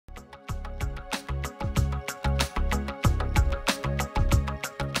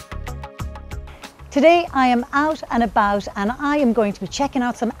Today I am out and about and I am going to be checking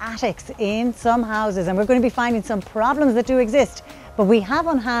out some attics in some houses, and we're going to be finding some problems that do exist. But we have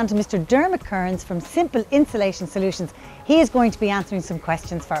on hand Mr. Dermot Kearns from Simple Insulation Solutions. He is going to be answering some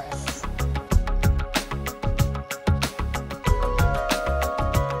questions for us.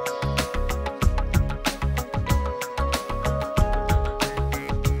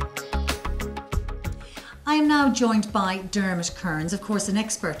 I am now joined by Dermot Kearns, of course an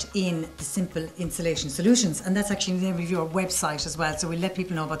expert in the Simple Insulation Solutions, and that's actually the name of your website as well, so we'll let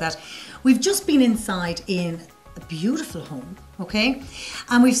people know about that. We've just been inside in a beautiful home, okay,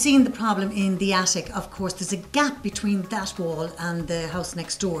 and we've seen the problem in the attic. Of course there's a gap between that wall and the house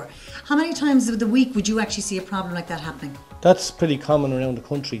next door. How many times of the week would you actually see a problem like that happening? That's pretty common around the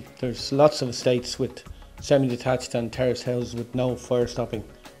country. There's lots of estates with semi-detached and terrace houses with no fire stopping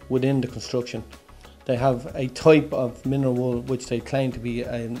within the construction. They have a type of mineral wool which they claim to be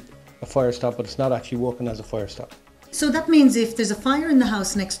a fire stop, but it's not actually working as a fire stop. So that means if there's a fire in the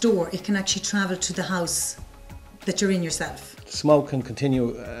house next door, it can actually travel to the house that you're in yourself. Smoke can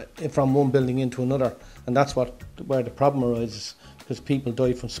continue from one building into another, and that's where the problem arises, because people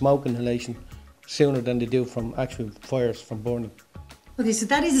die from smoke inhalation sooner than they do from actual fires from burning. Okay, so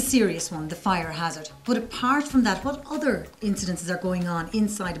that is a serious one, the fire hazard. But apart from that, what other incidences are going on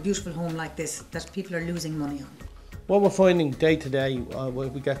inside a beautiful home like this that people are losing money on? What we're finding day to day,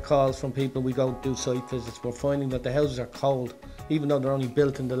 we get calls from people, we go do site visits, we're finding that the houses are cold, even though they're only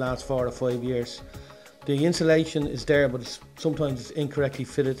built in the last 4 or 5 years. The insulation is there, but sometimes it's incorrectly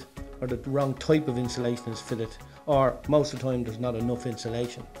fitted, or the wrong type of insulation is fitted, or most of the time there's not enough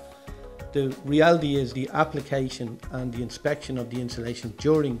insulation. The reality is the application and the inspection of the insulation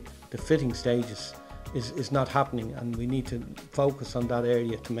during the fitting stages is not happening, and we need to focus on that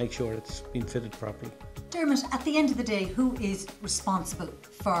area to make sure it's been fitted properly. Dermot, at the end of the day, who is responsible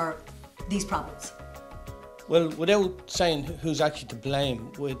for these problems? Well, without saying who's actually to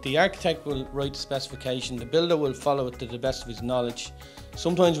blame, the architect will write the specification, the builder will follow it to the best of his knowledge.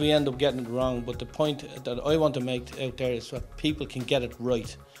 Sometimes we end up getting it wrong, but the point that I want to make out there is that people can get it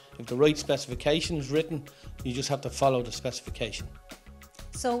right. If the right specification is written, you just have to follow the specification.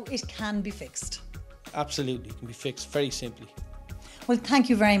 So it can be fixed? Absolutely, it can be fixed very simply. Well, thank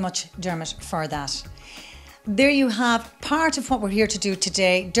you very much, Dermot, for that. There you have part of what we're here to do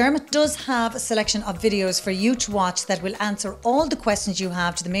today. Dermot does have a selection of videos for you to watch that will answer all the questions you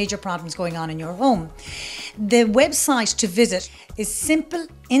have to the major problems going on in your home. The website to visit is Simple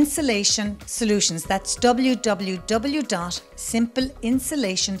Insulation Solutions. That's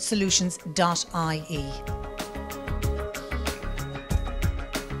www.simpleinsulationsolutions.ie.